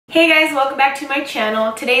Hey guys, welcome back to my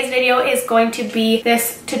channel. Today's video is going to be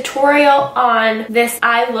this tutorial on this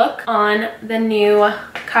eye look on the new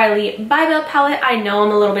Carli Bybel palette. I know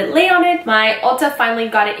I'm a little bit late on it. My Ulta finally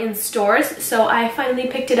got it in stores, so I finally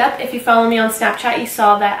picked it up. If you follow me on Snapchat, you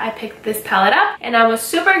saw that I picked this palette up, and I was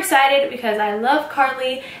super excited because I love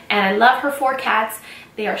Carli and I love her 4 cats.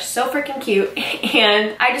 They are so freaking cute,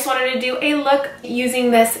 and I just wanted to do a look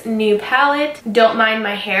using this new palette. Don't mind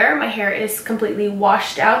my hair. My hair is completely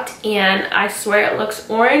washed out and I swear it looks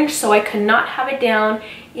orange, so I could not have it down,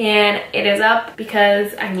 and it is up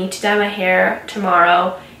because I need to dye my hair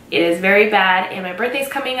tomorrow. It is very bad and my birthday's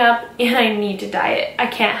coming up and I need to dye it. I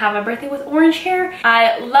can't have a birthday with orange hair.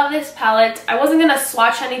 I love this palette. I wasn't gonna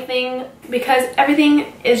swatch anything because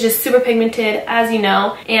everything is just super pigmented, as you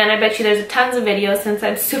know, and I bet you there's tons of videos since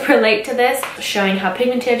I'm super late to this showing how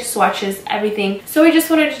pigmented swatches everything. So I just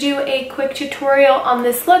wanted to do a quick tutorial on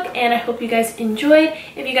this look and I hope you guys enjoyed.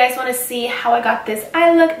 If you guys want to see how I got this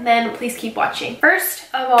eye look, then please keep watching.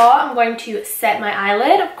 First of all, I'm going to set my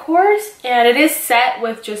eyelid, of course, and it is set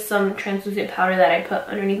with just some translucent powder that I put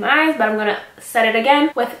underneath my eyes, but I'm gonna set it again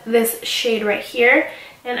with this shade right here,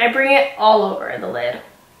 and I bring it all over the lid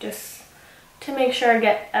just to make sure I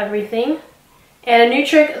get everything. And a new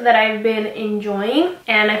trick that I've been enjoying,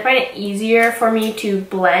 and I find it easier for me to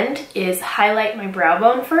blend, is highlight my brow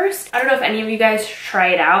bone first. I don't know if any of you guys try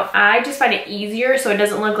it out. I just find it easier so it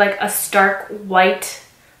doesn't look like a stark white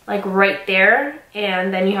like right there,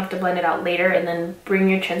 and then you have to blend it out later and then bring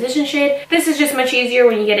your transition shade. This is just much easier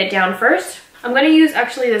when you get it down first. I'm going to use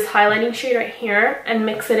actually this highlighting shade right here and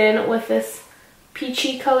mix it in with this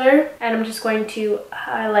peachy color, and I'm just going to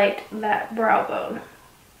highlight that brow bone.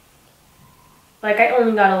 Like, I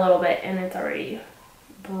only got a little bit and it's already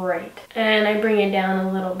bright. And I bring it down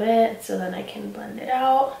a little bit so then I can blend it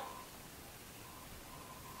out.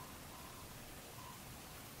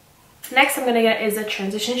 Next I'm gonna get is a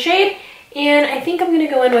transition shade, and I think I'm gonna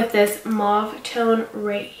go in with this mauve tone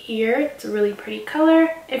right here. It's a really pretty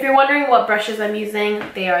color. If you're wondering what brushes I'm using,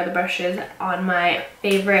 they are the brushes on my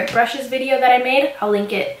favorite brushes video that I made. I'll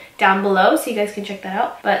link it down below so you guys can check that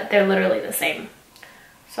out, but they're literally the same.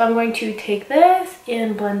 So I'm going to take this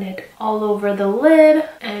and blend it all over the lid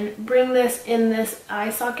and bring this in this eye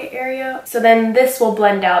socket area. So then this will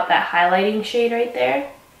blend out that highlighting shade right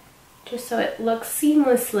there, just so it looks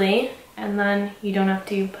seamlessly, and then you don't have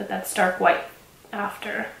to put that stark white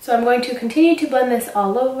after. So I'm going to continue to blend this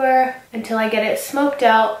all over until I get it smoked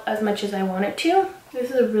out as much as I want it to.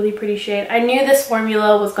 This is a really pretty shade. I knew this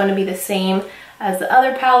formula was going to be the same as the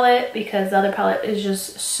other palette because the other palette is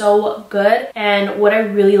just so good, and what I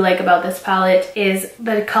really like about this palette is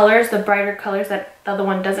the colors, the brighter colors that the other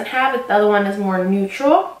one doesn't have. The other one is more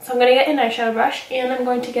neutral. So I'm going to get an eyeshadow brush and I'm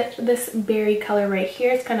going to get this berry color right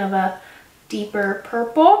here. It's kind of a deeper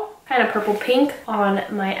purple, kind of purple pink on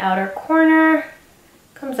my outer corner.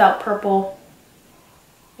 Comes out purple,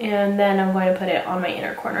 and then I'm going to put it on my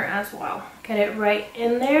inner corner as well. Get it right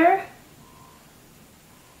in there.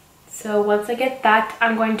 So once I get that,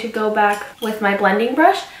 I'm going to go back with my blending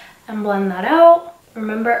brush and blend that out.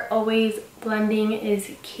 Remember, always blending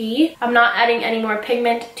is key. I'm not adding any more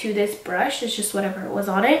pigment to this brush. It's just whatever was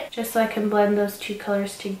on it, just so I can blend those two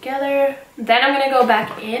colors together. Then I'm gonna go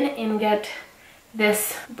back in and get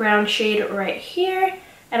this brown shade right here.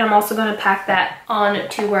 And I'm also going to pack that on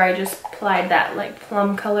to where I just applied that like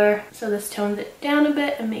plum color. So this tones it down a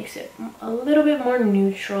bit and makes it a little bit more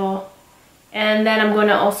neutral. And then I'm going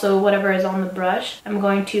to also, whatever is on the brush, I'm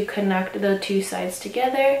going to connect the two sides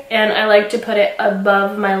together. And I like to put it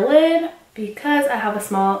above my lid because I have a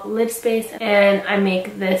small lid space, and I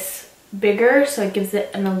make this bigger so it gives it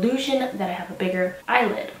an illusion that I have a bigger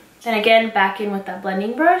eyelid. Then again, back in with that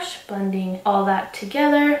blending brush, blending all that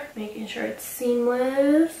together, making sure it's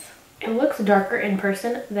seamless. It looks darker in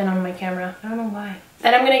person than on my camera. I don't know why.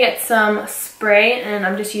 Then I'm gonna get some spray, and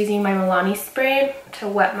I'm just using my Milani spray to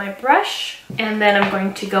wet my brush. And then I'm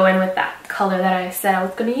going to go in with that color that I said I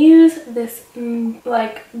was gonna use. This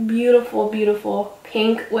like beautiful, beautiful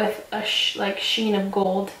pink with a like sheen of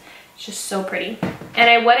gold. It's just so pretty. And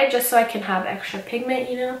I wet it just so I can have extra pigment,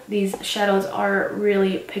 you know. These shadows are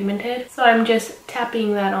really pigmented. So I'm just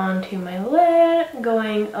tapping that onto my lid,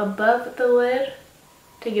 going above the lid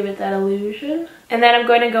to give it that illusion. And then I'm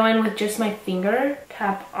going to go in with just my finger,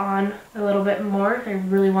 tap on a little bit more. I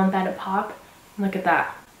really want that to pop. Look at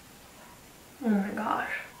that. Oh my gosh.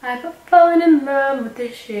 I've fallen in love with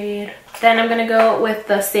this shade. Then I'm gonna go with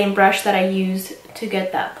the same brush that I used to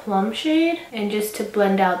get that plum shade, and just to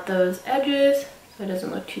blend out those edges so it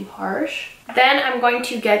doesn't look too harsh. Then I'm going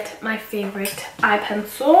to get my favorite eye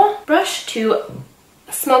pencil brush to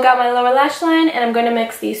smoke out my lower lash line, and I'm going to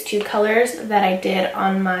mix these two colors that I did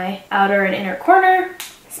on my outer and inner corner,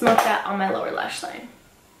 smoke that on my lower lash line.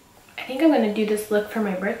 I think I'm going to do this look for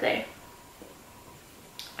my birthday.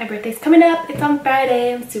 My birthday's coming up. It's on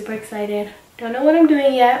Friday. I'm super excited. Don't know what I'm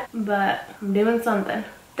doing yet, but I'm doing something.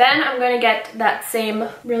 Then I'm going to get that same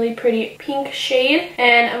really pretty pink shade,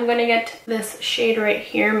 and I'm going to get this shade right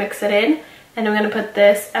here, mix it in, and I'm going to put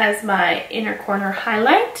this as my inner corner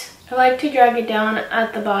highlight. I like to drag it down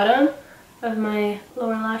at the bottom of my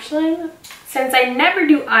lower lash line. Since I never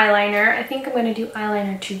do eyeliner, I think I'm going to do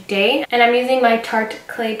eyeliner today. And I'm using my Tarte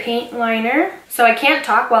Clay Paint Liner. So I can't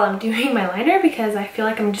talk while I'm doing my liner because I feel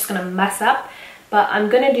like I'm just going to mess up. But I'm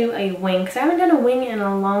going to do a wing because I haven't done a wing in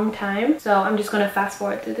a long time. So I'm just going to fast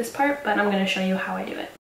forward through this part, but I'm going to show you how I do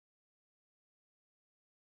it.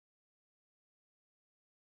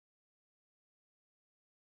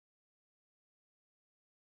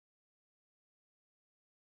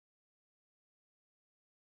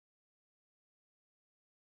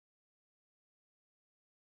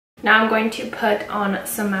 Now I'm going to put on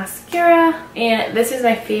some mascara, and this is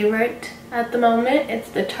my favorite at the moment.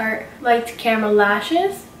 It's the Tarte Light Camera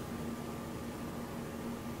Lashes.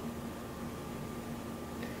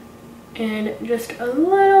 And just a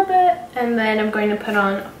little bit, and then I'm going to put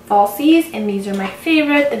on falsies, and these are my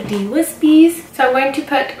favorite, the D Wispies. So I'm going to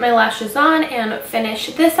put my lashes on and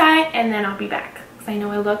finish this eye, and then I'll be back. I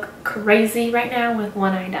know I look crazy right now with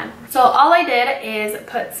one eye done. So all I did is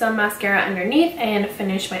put some mascara underneath and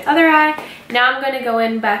finish my other eye. Now I'm going to go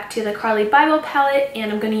in back to the Carli Bybel palette,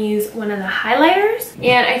 and I'm going to use one of the highlighters.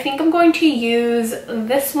 And I think I'm going to use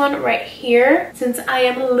this one right here. Since I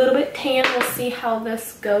am a little bit tan, we'll see how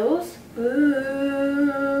this goes.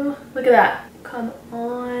 Ooh, look at that. Come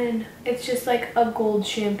on. It's just like a gold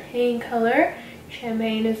champagne color.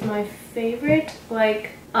 Champagne is my favorite.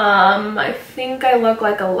 Like, I think I look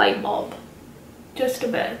like a light bulb. Just a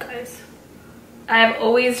bit, guys. I've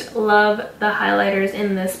always loved the highlighters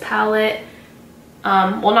in this palette.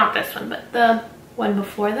 Well, not this one, but the one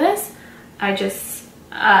before this. I just,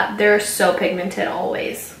 they're so pigmented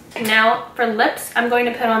always. Now for lips, I'm going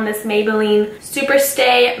to put on this Maybelline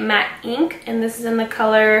Superstay Matte Ink, and this is in the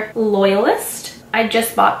color Loyalist. I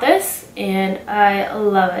just bought this and I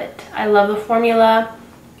love it. I love the formula.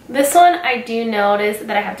 This one I do notice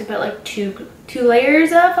that I have to put like two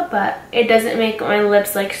layers of, but it doesn't make my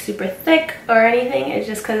lips like super thick or anything. It's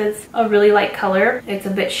just because it's a really light color. It's a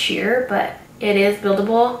bit sheer, but it is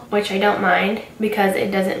buildable, which I don't mind because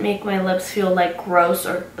it doesn't make my lips feel like gross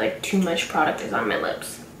or like too much product is on my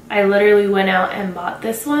lips. I literally went out and bought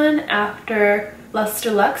this one after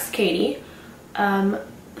Deluxe Katie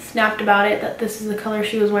snapped about it that this is the color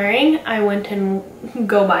she was wearing. I went and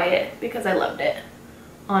go buy it because I loved it.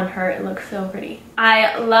 On her, it looks so pretty.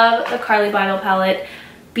 I love the Carli Bybel palette.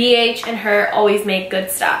 BH and her always make good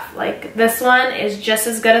stuff. Like, this one is just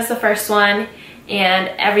as good as the first one, and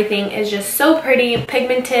everything is just so pretty,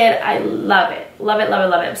 pigmented. I love it. Love it, love it,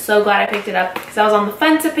 love it. I'm so glad I picked it up because I was on the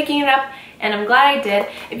fence of picking it up, and I'm glad I did.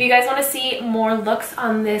 If you guys want to see more looks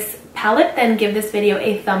on this palette, then give this video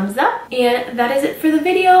a thumbs up. And that is it for the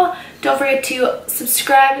video. Don't forget to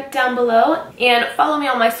subscribe down below and follow me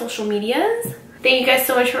on my social medias. Thank you guys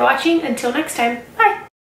so much for watching. Until next time, bye!